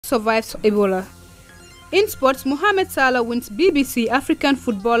survives Ebola. In sports, Mohamed Salah wins BBC African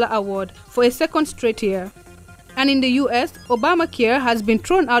Footballer Award for a second straight year. And in the US, Obamacare has been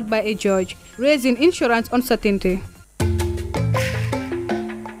thrown out by a judge, raising insurance uncertainty.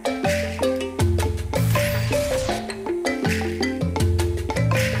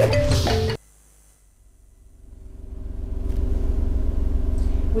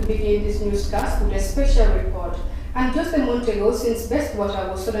 We begin this newscast with a special report. And just a month ago, since Best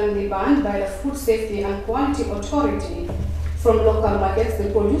Water was suddenly banned by the Food Safety and Quality Authority from local markets, the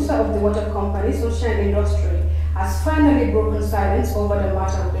producer of the water company, Sunshine Industry, has finally broken silence over the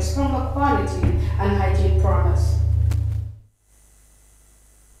matter with a stronger quality and hygiene promise.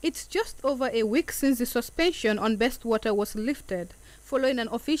 It's just over a week since the suspension on Best Water was lifted, following an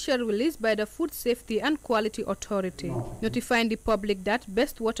official release by the Food Safety and Quality Authority, notifying the public that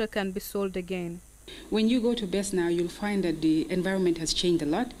Best Water can be sold again. When you go to Best now, you'll find that the environment has changed a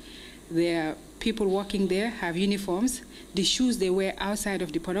lot. There are people working there, have uniforms. The shoes they wear outside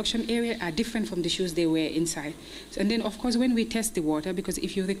of the production area are different from the shoes they wear inside. And then, of course, when we test the water, because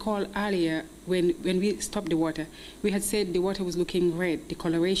if you recall earlier, when we stopped the water, we had said the water was looking red, the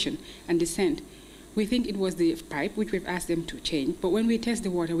coloration and the scent. We think it was the pipe, which we've asked them to change. But when we test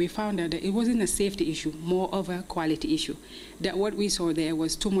the water, we found out that it wasn't a safety issue, more of a quality issue. That what we saw there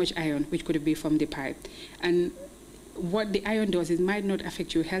was too much iron, which could be from the pipe. And what the iron does, it might not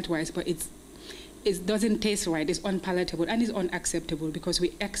affect you health-wise, but it doesn't taste right, it's unpalatable, and it's unacceptable because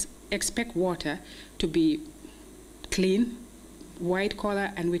we expect water to be clean, white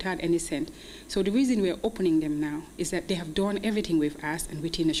color, and without any scent. So the reason we're opening them now is that they have done everything we've asked and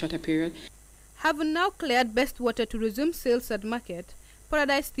within a shorter period. Having now cleared Best Water to resume sales at market,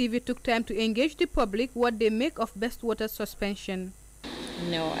 Paradise TV took time to engage the public what they make of Best Water's suspension.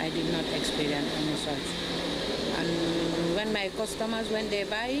 No, I did not experience any such. And when my customers, when they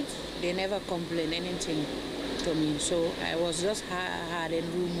buy it, they never complain anything to me. So I was just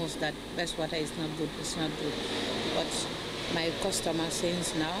hearing rumors that Best Water is not good, it's not good. But my customers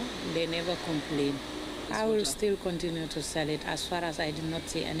since now, they never complain. I will still continue to sell it. As far as I did not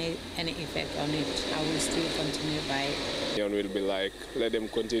see any effect on it, I will still continue to buy it. And will be like, let them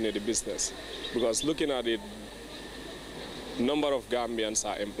continue the business. Because looking at it, number of Gambians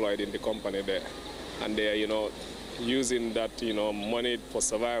are employed in the company there. And they are, using that, money for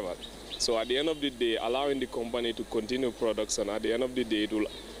survival. So at the end of the day, allowing the company to continue production, at the end of the day, it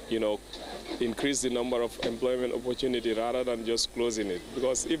will, increase the number of employment opportunity rather than just closing it.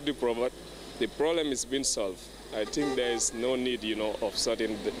 Because if the problem is being solved, I think there is no need, of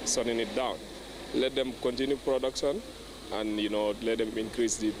shutting it down. Let them continue production and, let them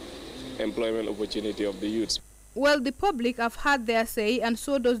increase the employment opportunity of the youths. Well, the public have had their say, and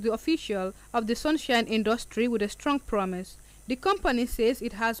so does the official of the Sunshine Industry with a strong promise. The company says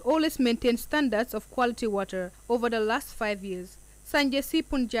it has always maintained standards of quality water over the last 5 years. Sanjay C.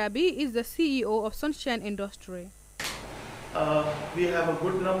 Punjabi is the CEO of Sunshine Industry. We have a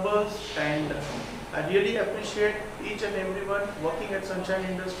good numbers, and I really appreciate each and everyone working at Sunshine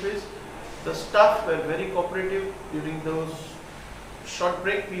Industries. The staff were very cooperative during those short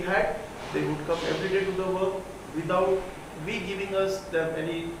break we had. They would come every day to the work without we giving them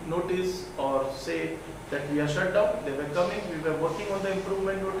any notice or say that we are shut down. They were coming, we were working on the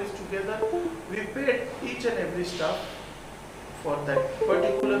improvement notice together. We paid each and every staff for that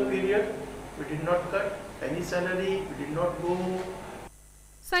particular period. We did not cut any salary, we did not go.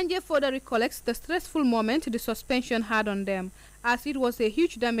 Sanjay further recollects the stressful moment the suspension had on them, as it was a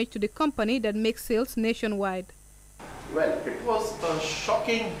huge damage to the company that makes sales nationwide. Well, it was a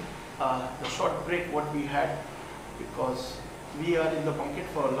shocking the short break what we had, because we are in the market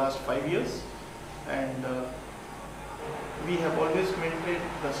for the last 5 years, and we have always maintained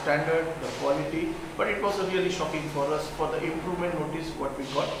the standard, the quality, but it was really shocking for us for the improvement notice what we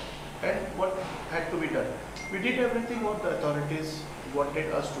got and what had to be done. We did everything what the authorities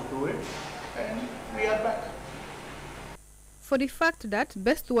wanted us to do it, and we are back. For the fact that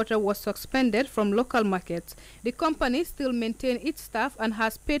Best Water was suspended from local markets, the company still maintains its staff and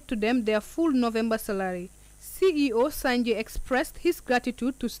has paid to them their full November salary. CEO Sanjay expressed his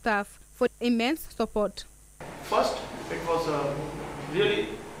gratitude to staff for immense support. First, it was really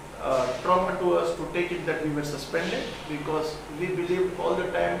trauma to us to take it that we were suspended, because we believed all the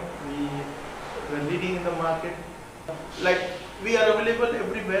time we were leading in the market. Like, we are available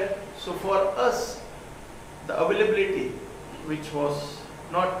everywhere, so for us, the availability, which was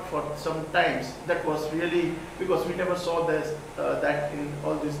not for some times, that was really, because we never saw this, that in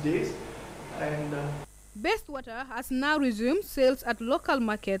all these days. And Best Water has now resumed sales at local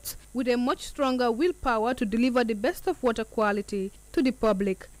markets with a much stronger willpower to deliver the best of water quality to the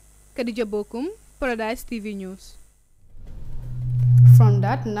public. Kadijah Bokum, Paradise TV News. From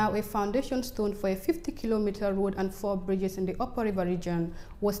that, now a foundation stone for a 50-kilometer road and 4 bridges in the Upper River region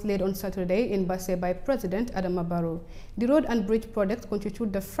was laid on Saturday in Basse by President Adama Barrow. The road and bridge project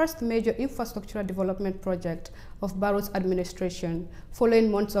constitute the first major infrastructural development project of Barrow's administration, following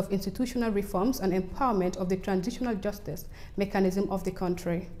months of institutional reforms and empowerment of the transitional justice mechanism of the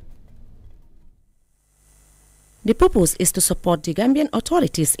country. The purpose is to support the Gambian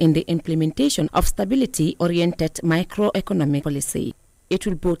authorities in the implementation of stability-oriented microeconomic policy. It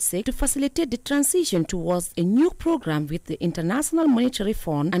will both seek to facilitate the transition towards a new program with the International Monetary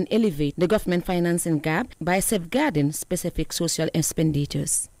Fund and elevate the government financing gap by safeguarding specific social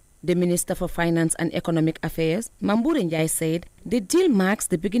expenditures. The Minister for Finance and Economic Affairs, Mambure Njai, said the deal marks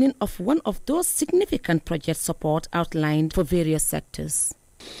the beginning of one of those significant project support outlined for various sectors.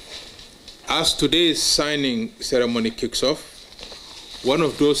 As today's signing ceremony kicks off, one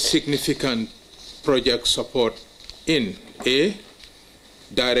of those significant project support in A,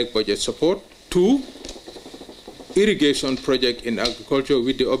 direct budget support, 2, irrigation project in agriculture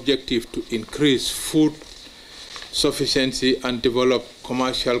with the objective to increase food sufficiency and develop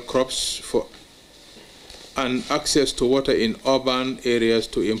commercial crops and access to water in urban areas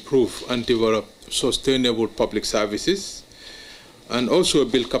to improve and develop sustainable public services, and also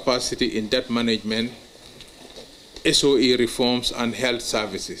build capacity in debt management, SOE reforms, and health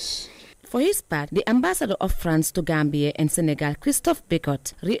services. For his part, the ambassador of France to Gambia and Senegal, Christophe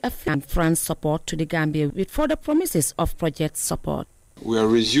Bécot, reaffirmed France's support to the Gambia with further promises of project support. We are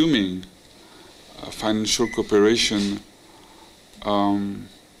resuming financial cooperation. The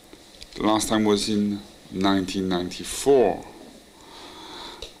last time was in 1994,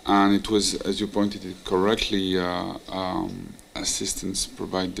 and it was, as you pointed it correctly, assistance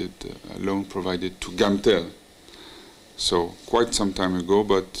provided, loan provided to Gamtel. So quite some time ago,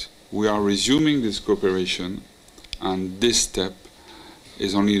 but we are resuming this cooperation, and this step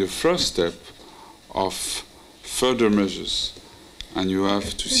is only the first step of further measures. And you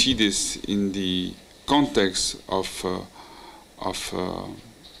have to see this in the context of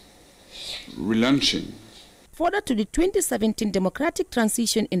relaunching. Further to the 2017 democratic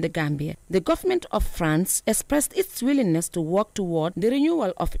transition in the Gambia, the government of France expressed its willingness to work toward the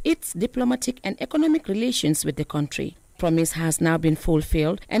renewal of its diplomatic and economic relations with the country. Promise has now been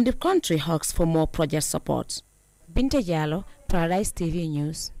fulfilled, and the country hopes for more project support. Binta Jallow, Paradise TV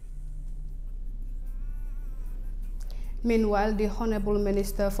News. Meanwhile, the Honorable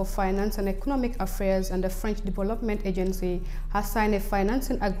Minister for Finance and Economic Affairs and the French Development Agency has signed a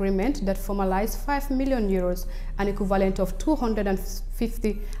financing agreement that formalized €5 million, an equivalent of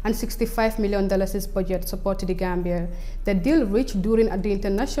 $265 million budget support to the Gambia. The deal reached during the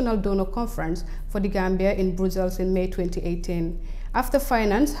International Donor Conference for the Gambia in Brussels in May 2018. After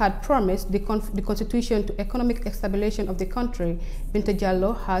finance had promised the constitution to economic stabilization of the country, Binta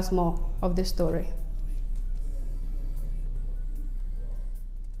Jallow has more of the story.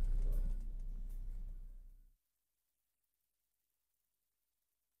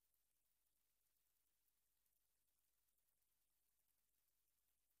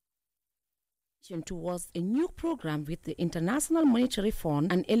 Towards a new program with the International Monetary Fund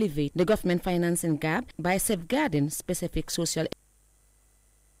and elevate the government financing gap by safeguarding specific social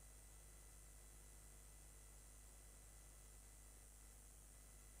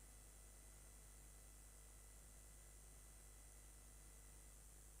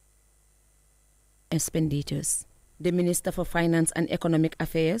expenditures. The Minister for Finance and Economic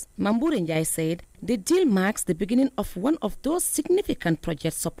Affairs, Mambure Njai, said the deal marks the beginning of one of those significant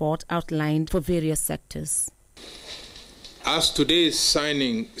project support outlined for various sectors. As today's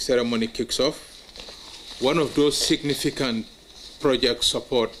signing ceremony kicks off, one of those significant project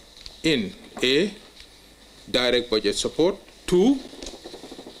support in A, direct budget support, 2,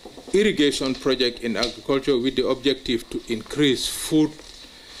 irrigation project in agriculture with the objective to increase food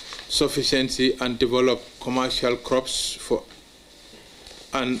sufficiency and develop commercial crops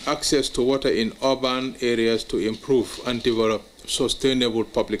and access to water in urban areas to improve and develop sustainable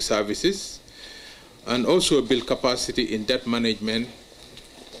public services, and also build capacity in debt management,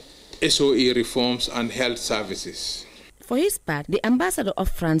 SOE reforms, and health services. For his part, the ambassador of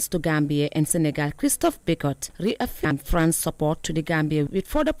France to Gambia and Senegal, Christophe Bécot, reaffirmed France's support to the Gambia with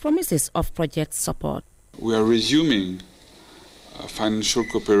further promises of project support. We are resuming financial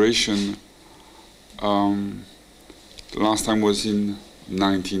cooperation. The last time was in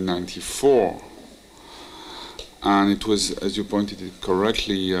 1994, and it was, as you pointed it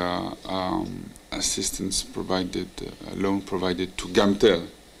correctly, assistance provided, loan provided to Gamtel.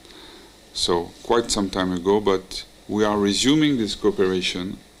 So quite some time ago, but we are resuming this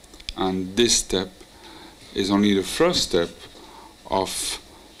cooperation, And this step is only the first step of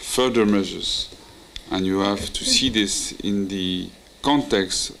further measures. And you have to see this in the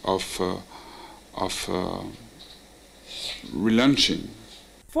context of relaunching.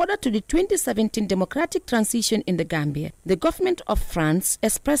 Further to the 2017 democratic transition in the Gambia, the government of France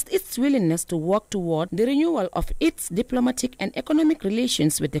expressed its willingness to work toward the renewal of its diplomatic and economic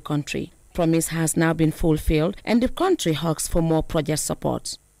relations with the country. Promise has now been fulfilled and the country hopes for more project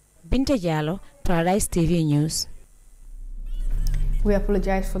support. Binta Jallow, Paradise TV News. We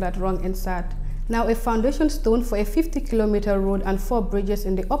apologize for that wrong insert. Now, a foundation stone for a 50-kilometer road and 4 bridges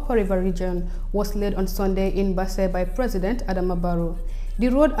in the Upper River region was laid on Sunday in Basse by President Adama Barrow. The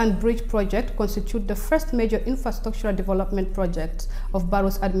road and bridge project constitutes the first major infrastructural development project of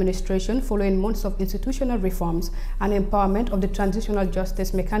Barrow's administration following months of institutional reforms and empowerment of the transitional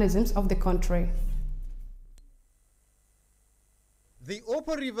justice mechanisms of the country. The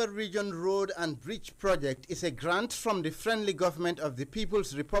Upper River Region Road and Bridge Project is a grant from the friendly government of the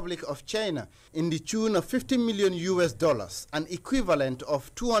People's Republic of China in the tune of $50 million, an equivalent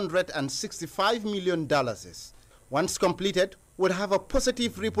of $265 million. Once completed, would have a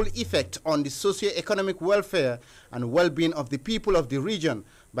positive ripple effect on the socio-economic welfare and well-being of the people of the region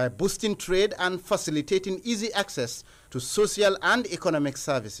by boosting trade and facilitating easy access to social and economic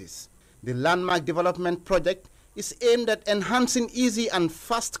services. The landmark development project is aimed at enhancing easy and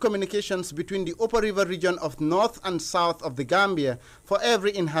fast communications between the Upper River region of north and south of the Gambia for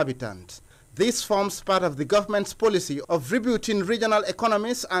every inhabitant. This forms part of the government's policy of rebooting regional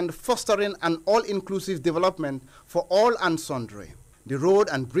economies and fostering an all-inclusive development for all and sundry. The road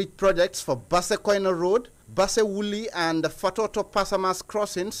and bridge projects for Basse Koina Road, Basse Wuli and Fatoto Pasamas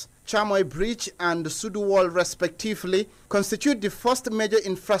crossings, Chamoy Bridge and Sudu Wall respectively constitute the first major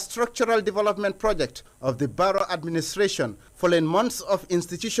infrastructural development project of the Barrow administration following months of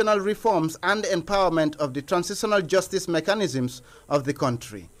institutional reforms and empowerment of the transitional justice mechanisms of the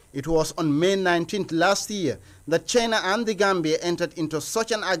country. It was on May 19th last year that China and the Gambia entered into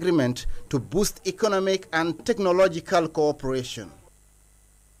such an agreement to boost economic and technological cooperation.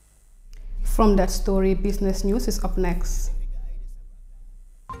 From that story, business news is up next.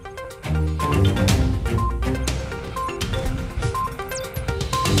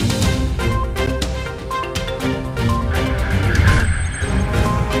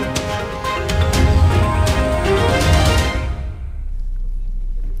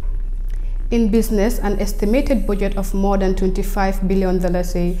 In business, an estimated budget of more than $25 billion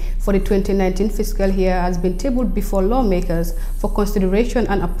for the 2019 fiscal year has been tabled before lawmakers for consideration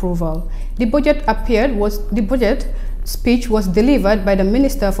and approval. The budget speech was delivered by the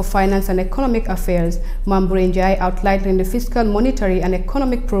Minister for Finance and Economic Affairs, Mambrou Njie, outlining the fiscal, monetary and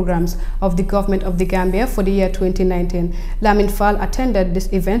economic programs of the government of the Gambia for the year 2019. Lamin Fall attended this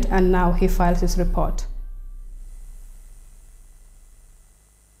event and now he files his report.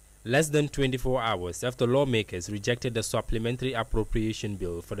 Less than 24 hours after lawmakers rejected the supplementary appropriation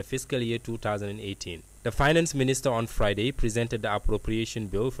bill for the fiscal year 2018, the Finance Minister on Friday presented the appropriation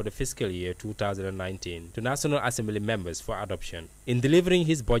bill for the fiscal year 2019 to National Assembly members for adoption. In delivering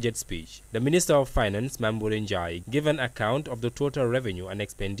his budget speech, the Minister of Finance, Mambrou Njie, gave an account of the total revenue and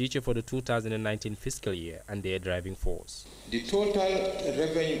expenditure for the 2019 fiscal year and their driving force. The total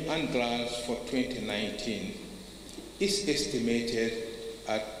revenue and grants for 2019 is estimated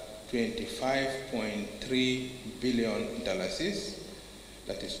at $25.3 billion, that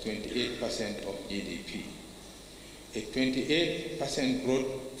is 28% of GDP. A 28% growth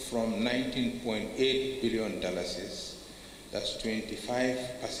from $19.8 billion, that's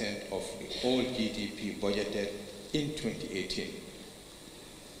 25% of the whole GDP budgeted in 2018.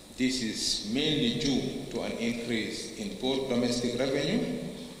 This is mainly due to an increase in both domestic revenue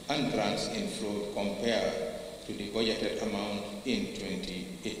and grants inflow compared to the budgeted amount in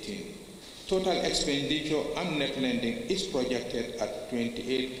 2018. Total expenditure and net lending is projected at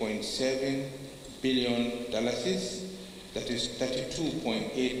 $28.7 billion, that is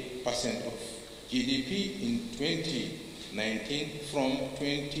 32.8% of GDP in 2019 from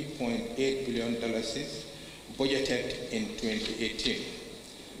 $20.8 billion budgeted in 2018,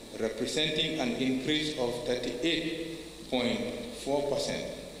 representing an increase of 38.4%,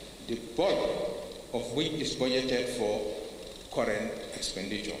 the bulk of which is budgeted for current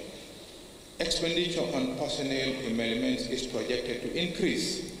expenditure. Expenditure on personnel emoluments is projected to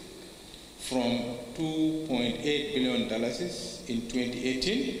increase from $2.8 billion in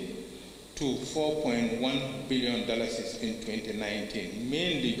 2018 to $4.1 billion in 2019,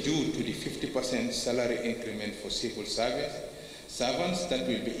 mainly due to the 50% salary increment for civil servants that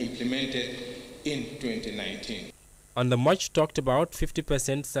will be implemented in 2019. On the much talked about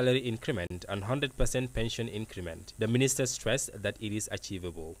 50% salary increment and 100% pension increment, the minister stressed that it is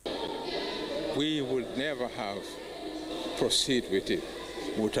achievable. We would never have proceed with it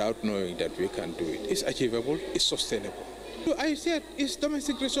without knowing that we can do it. It's achievable, it's sustainable. I said it's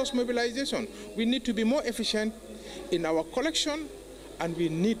domestic resource mobilization. We need to be more efficient in our collection and we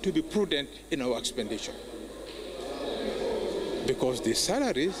need to be prudent in our expenditure. Because the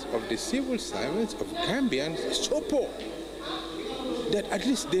salaries of the civil servants of Gambians are so poor that at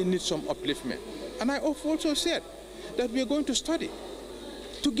least they need some upliftment. And I also said that we are going to study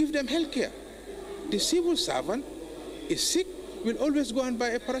to give them health care. The civil servant is sick, will always go and buy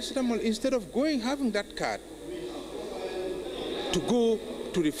a paracetamol instead of having that card to go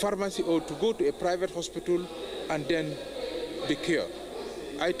to the pharmacy or to go to a private hospital and then be cured.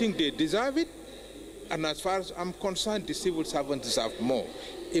 I think they deserve it. And as far as I'm concerned, the civil servants deserve more.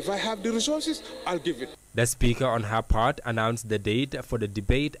 If I have the resources, I'll give it. The Speaker, on her part, announced the date for the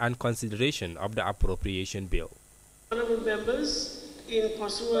debate and consideration of the appropriation bill. Honourable members, in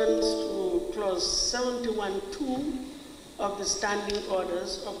pursuant to Clause 71(2) of the Standing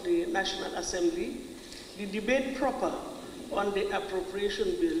Orders of the National Assembly, the debate proper on the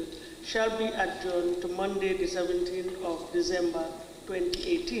appropriation bill shall be adjourned to Monday, the 17th of December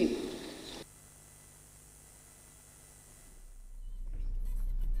 2018.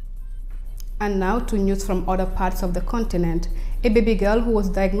 And now to news from other parts of the continent. A baby girl who was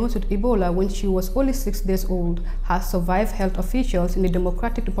diagnosed with Ebola when she was only 6 days old has survived, health officials in the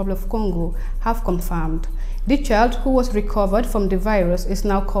Democratic Republic of Congo have confirmed. The child who was recovered from the virus is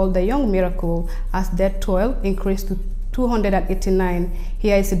now called the Young Miracle, as death toll increased to 289.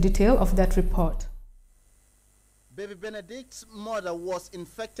 Here is a detail of that report. Baby Benedict's mother was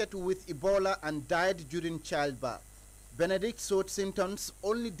infected with Ebola and died during childbirth. Benedict showed symptoms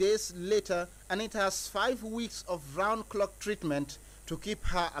only days later, and it has 5 weeks of round-clock treatment to keep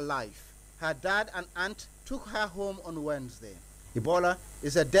her alive. Her dad and aunt took her home on Wednesday. Ebola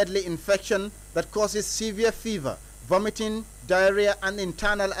is a deadly infection that causes severe fever, vomiting, diarrhea, and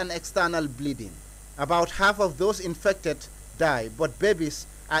internal and external bleeding. About half of those infected die, but babies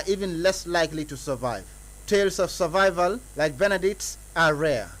are even less likely to survive. Tales of survival, like Benedict's, are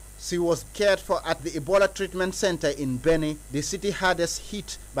rare. She was cared for at the Ebola treatment center in Beni, the city hardest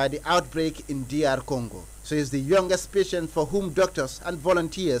hit by the outbreak in DR Congo. She is the youngest patient for whom doctors and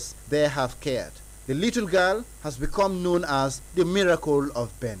volunteers there have cared. The little girl has become known as the Miracle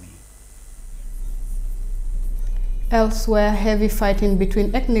of Beni. Elsewhere, heavy fighting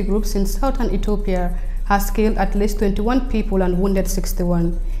between ethnic groups in southern Ethiopia has killed at least 21 people and wounded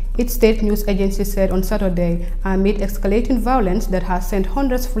 61. Its state news agency said on Saturday, amid escalating violence that has sent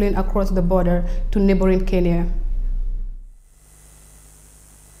hundreds fleeing across the border to neighboring Kenya.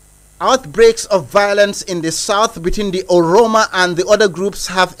 Outbreaks of violence in the south between the Oromo and the other groups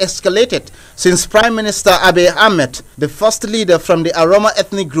have escalated since Prime Minister Abiy Ahmed, the first leader from the Oromo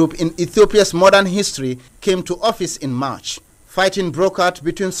ethnic group in Ethiopia's modern history, came to office in March. Fighting broke out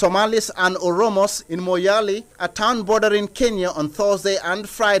between Somalis and Oromos in Moyale, a town bordering Kenya, on Thursday and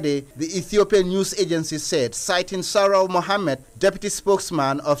Friday, the Ethiopian news agency said, citing Sarau Mohammed, deputy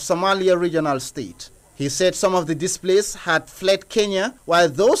spokesman of Somalia Regional State. He said some of the displaced had fled Kenya, while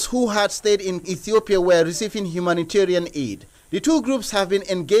those who had stayed in Ethiopia were receiving humanitarian aid. The two groups have been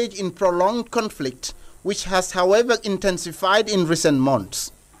engaged in prolonged conflict, which has, however, intensified in recent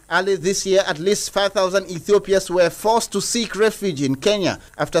months. Early this year, at least 5,000 Ethiopians were forced to seek refuge in Kenya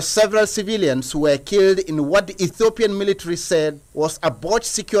after several civilians were killed in what the Ethiopian military said was a botched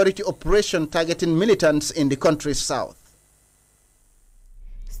security operation targeting militants in the country's south.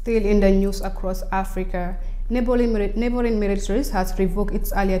 Still in the news across Africa, neighboring militaries has revoked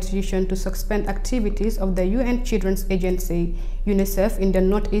its earlier decision to suspend activities of the UN Children's Agency, UNICEF, in the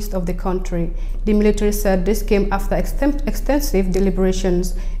northeast of the country. The military said this came after extensive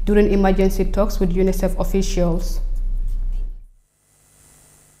deliberations during emergency talks with UNICEF officials.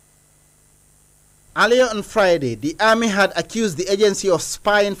 Earlier on Friday, the army had accused the agency of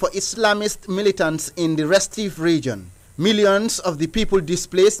spying for Islamist militants in the Restif region. Millions of the people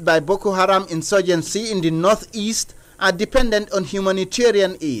displaced by Boko Haram insurgency in the northeast are dependent on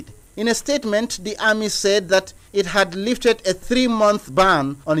humanitarian aid. In a statement, the army said that it had lifted a 3-month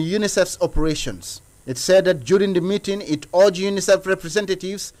ban on UNICEF's operations. It said that during the meeting, it urged UNICEF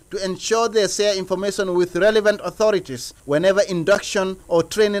representatives to ensure they share information with relevant authorities whenever induction or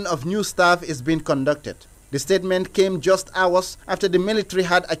training of new staff is being conducted. The statement came just hours after the military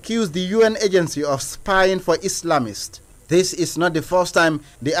had accused the UN agency of spying for Islamists. This is not the first time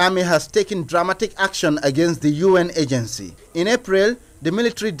the army has taken dramatic action against the UN agency. In April, the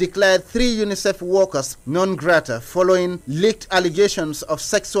military declared 3 UNICEF workers non grata following leaked allegations of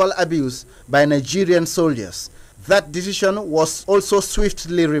sexual abuse by Nigerian soldiers. That decision was also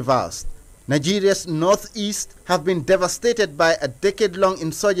swiftly reversed. Nigeria's northeast have been devastated by a decade-long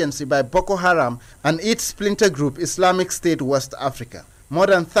insurgency by Boko Haram and its splinter group Islamic State West Africa. More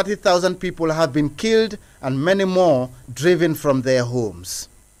than 30,000 people have been killed and many more driven from their homes.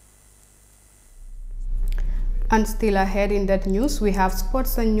 And still ahead in that news, we have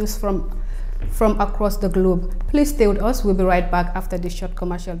sports and news from across the globe. Please stay with us. We'll be right back after this short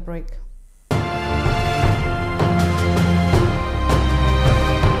commercial break.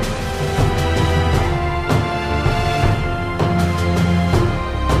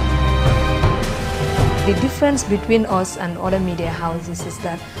 The difference between us and other media houses is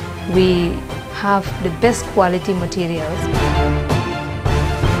that we have the best quality materials.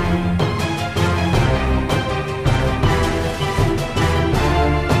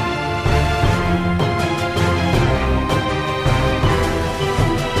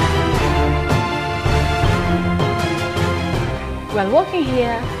 Well, working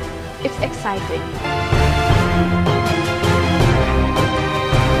here, it's exciting.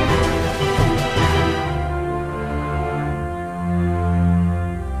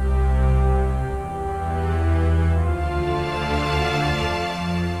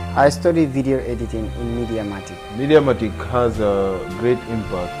 I studied video editing in Mediamatic. Mediamatic has a great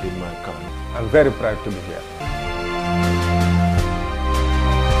impact in my career. I'm very proud to be here.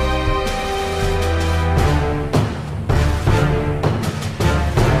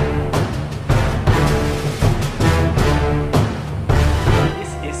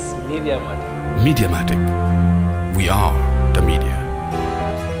 This is Mediamatic. Mediamatic. We are the media.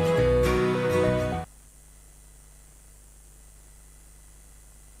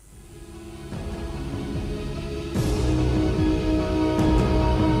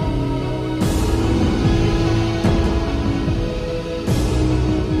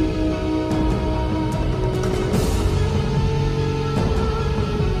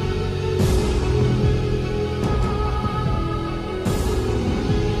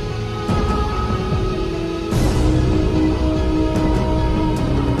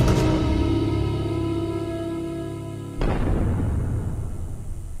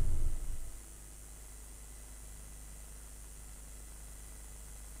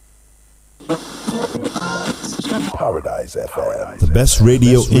 Paradise FM, the best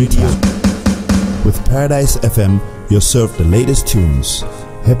radio in town. With Paradise FM, you're served the latest tunes,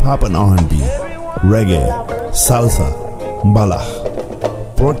 hip-hop and R&B, reggae, salsa, mbala.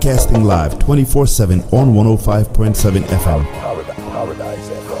 Broadcasting live 24/7 on 105.7 FM. Paradise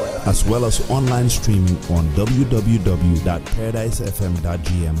FM. As well as online streaming on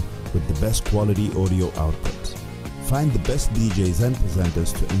www.paradisefm.gm with the best quality audio outputs. Find the best DJs and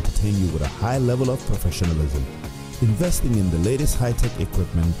presenters to entertain you with a high level of professionalism. Investing in the latest high-tech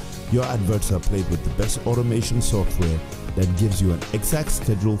equipment, your adverts are played with the best automation software that gives you an exact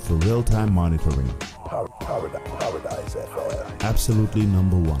schedule for real-time monitoring. Paradise FM. Absolutely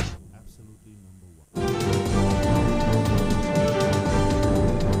number one.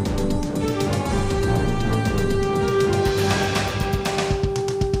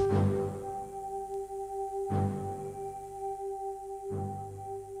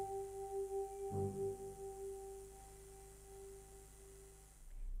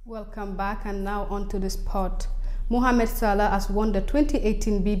 Welcome back, and now on to the sport. Mohamed Salah has won the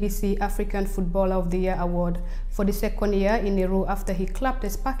 2018 BBC African Footballer of the Year award for the second year in a row after he clapped a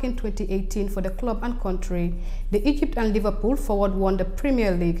sparking 2018 for the club and country. The Egypt and Liverpool forward won the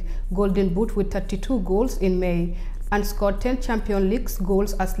Premier League Golden Boot with 32 goals in May and scored 10 Champions League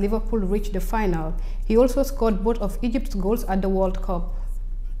goals as Liverpool reached the final. He also scored both of Egypt's goals at the World Cup.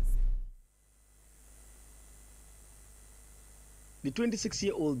 The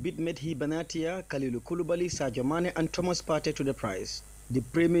 26-year-old beat Medhi Banatia, Kalilu Koulibaly, Sadio Mane and Thomas Partey to the prize. The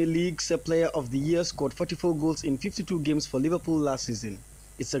Premier League's Player of the Year scored 44 goals in 52 games for Liverpool last season.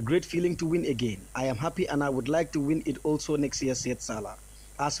 It's a great feeling to win again. I am happy and I would like to win it also next year, said Salah.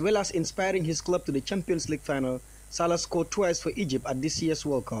 As well as inspiring his club to the Champions League final, Salah scored twice for Egypt at this year's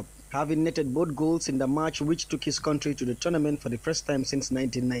World Cup, having netted both goals in the match which took his country to the tournament for the first time since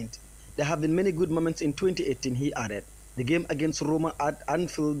 1990. There have been many good moments in 2018, he added. The game against Roma at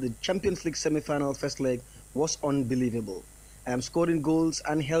Anfield, the Champions League semi-final first leg, was unbelievable. I am scoring goals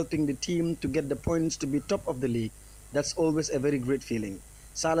and helping the team to get the points to be top of the league. That's always a very great feeling.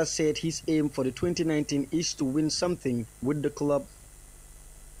 Salah said his aim for the 2019 is to win something with the club.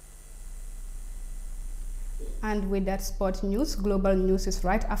 And with that sport news, global news is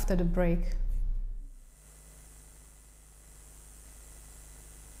right after the break.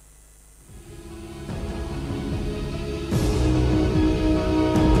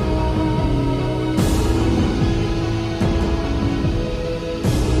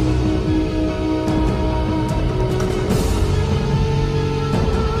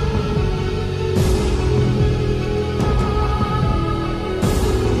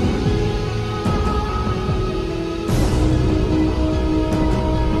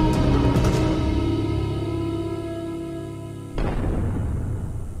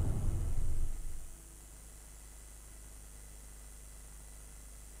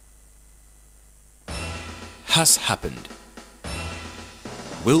 has happened,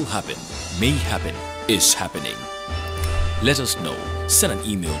 will happen, may happen, is happening. Let us know. Send an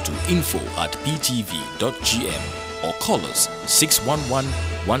email to info@ptv.gm or call us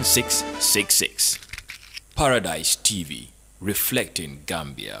 611-1666. Paradise TV, reflecting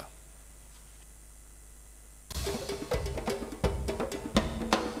Gambia.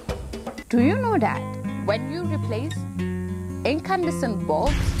 Do you know that when you replace incandescent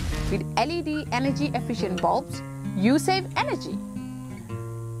bulbs with LED energy efficient bulbs, you save energy?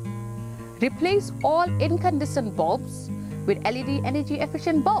 Replace all incandescent bulbs with LED energy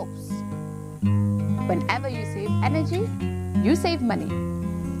efficient bulbs. Whenever you save energy, you save money.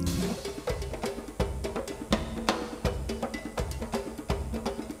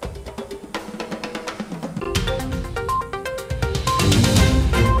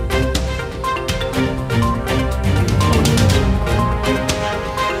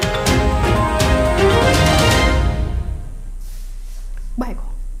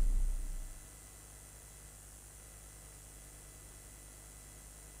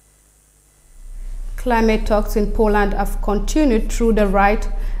 Climate talks in Poland have continued through the right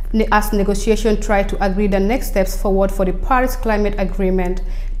as negotiations try to agree the next steps forward for the Paris Climate Agreement.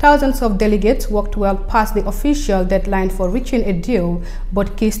 Thousands of delegates worked well past the official deadline for reaching a deal,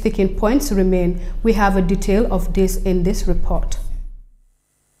 but key sticking points remain. We have a detail of this in this report.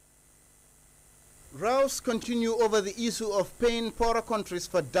 Rows continue over the issue of paying poorer countries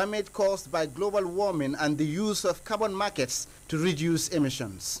for damage caused by global warming and the use of carbon markets to reduce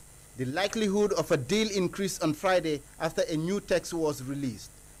emissions. The likelihood of a deal increased on Friday after a new text was released.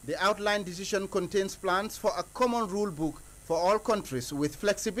 The outline decision contains plans for a common rule book for all countries with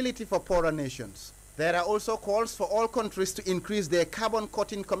flexibility for poorer nations. There are also calls for all countries to increase their carbon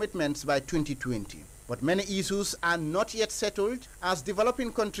cutting commitments by 2020. But many issues are not yet settled as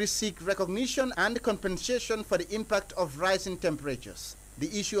developing countries seek recognition and compensation for the impact of rising temperatures.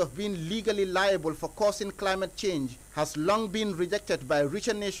 The issue of being legally liable for causing climate change has long been rejected by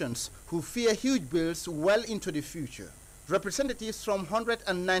richer nations who fear huge bills well into the future. Representatives from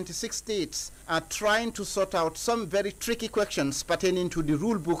 196 states are trying to sort out some very tricky questions pertaining to the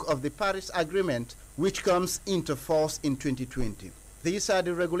rulebook of the Paris Agreement, which comes into force in 2020. These are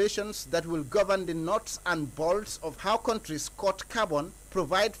the regulations that will govern the nuts and bolts of how countries cut carbon,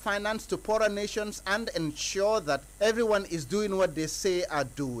 provide finance to poorer nations, and ensure that everyone is doing what they say are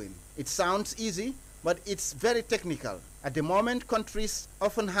doing. It sounds easy, but it's very technical. At the moment, countries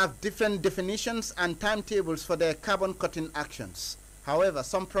often have different definitions and timetables for their carbon cutting actions. However,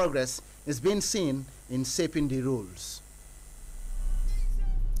 some progress is being seen in shaping the rules.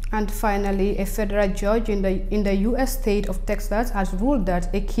 And finally, a federal judge in the U.S. state of Texas has ruled that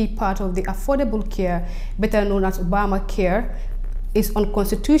a key part of the Affordable Care, better known as Obamacare, is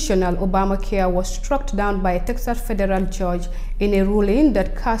unconstitutional. Obamacare was struck down by a Texas federal judge in a ruling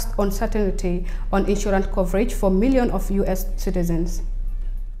that cast uncertainty on insurance coverage for millions of U.S. citizens.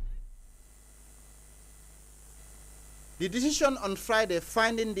 The decision on Friday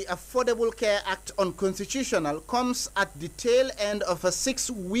finding the Affordable Care Act unconstitutional comes at the tail end of a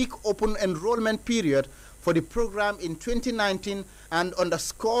 6-week open enrollment period for the program in 2019 and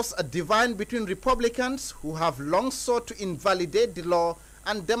underscores a divide between Republicans who have long sought to invalidate the law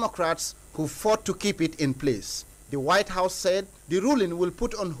and Democrats who fought to keep it in place. The White House said the ruling will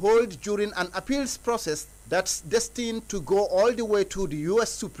put on hold during an appeals process that's destined to go all the way to the U.S.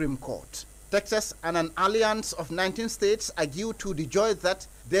 Supreme Court. Texas and an alliance of 19 states argue to the judge that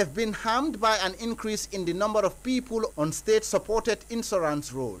they've been harmed by an increase in the number of people on state-supported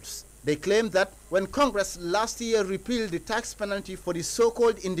insurance rolls. They claim that when Congress last year repealed the tax penalty for the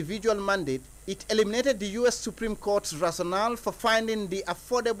so-called individual mandate, it eliminated the U.S. Supreme Court's rationale for finding the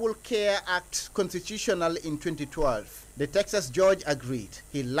Affordable Care Act constitutional in 2012. The Texas judge agreed.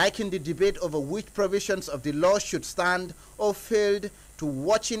 He likened the debate over which provisions of the law should stand or failed to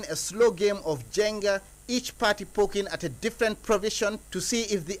watching a slow game of Jenga, each party poking at a different provision to see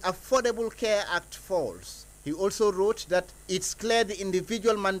if the Affordable Care Act falls. He also wrote that it's clear the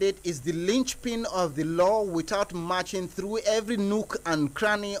individual mandate is the linchpin of the law without marching through every nook and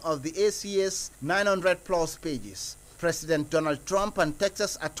cranny of the ACA's 900-plus pages. President Donald Trump and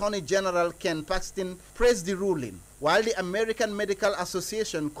Texas Attorney General Ken Paxton praised the ruling, while the American Medical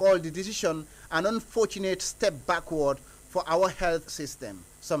Association called the decision an unfortunate step backward for our health system.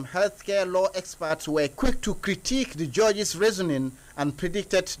 Some healthcare law experts were quick to critique the judge's reasoning and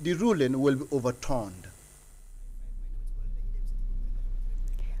predicted the ruling will be overturned.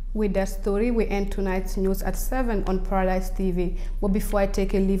 With that story, we end tonight's news at 7 on Paradise TV. But before I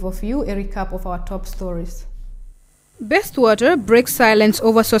take a leave of you, a recap of our top stories. Best Water breaks silence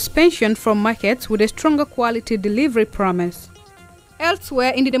over suspension from markets with a stronger quality delivery promise.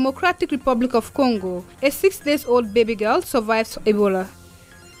 Elsewhere in the Democratic Republic of Congo, a 6-day-old baby girl survives Ebola.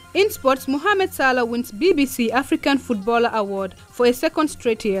 In sports, Mohamed Salah wins BBC African Footballer Award for a second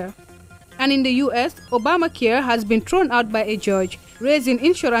straight year. And in the US, Obamacare has been thrown out by a judge, raising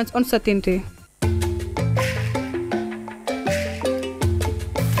insurance uncertainty.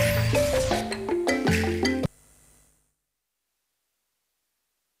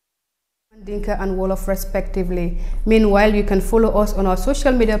 Dinka and Wolof respectively. Meanwhile, you can follow us on our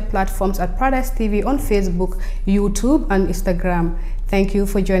social media platforms at Paradise TV on Facebook, YouTube and Instagram. Thank you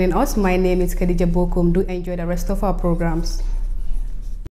for joining us. My name is Kadijah Bokum. Do enjoy the rest of our programs.